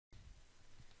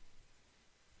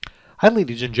Hi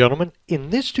ladies and gentlemen, in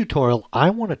this tutorial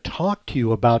I want to talk to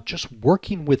you about just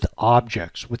working with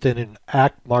objects within an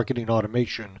Act marketing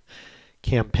automation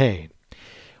campaign.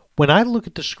 When I look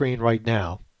at the screen right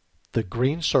now, the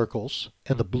green circles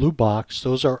and the blue box,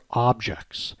 those are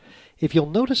objects. If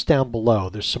you'll notice down below,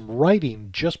 there's some writing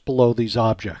just below these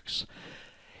objects.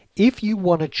 If you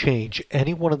want to change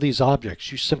any one of these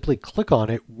objects, you simply click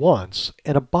on it once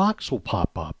and a box will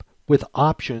pop up with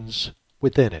options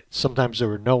within it. Sometimes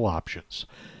there are no options.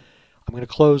 I'm going to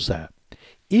close that.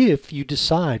 If you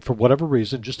decide for whatever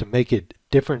reason just to make it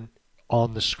different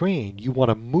on the screen, you want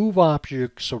to move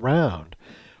objects around,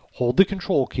 hold the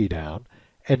control key down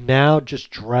and now just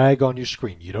drag on your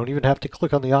screen. You don't even have to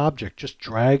click on the object, just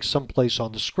drag someplace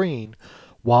on the screen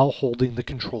while holding the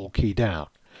control key down.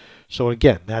 So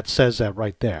again, that says that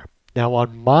right there. Now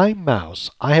on my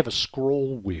mouse, I have a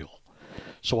scroll wheel.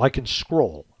 So I can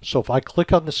scroll. So if I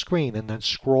click on the screen and then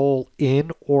scroll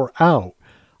in or out,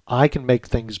 I can make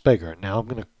things bigger. Now I'm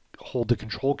going to hold the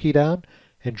control key down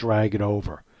and drag it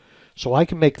over. So I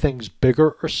can make things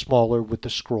bigger or smaller with the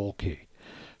scroll key.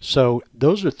 So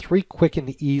those are three quick and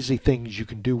easy things you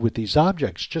can do with these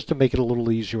objects just to make it a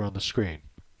little easier on the screen.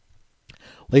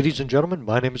 Ladies and gentlemen,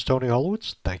 my name is Tony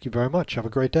Holowitz. Thank you very much. Have a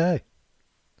great day.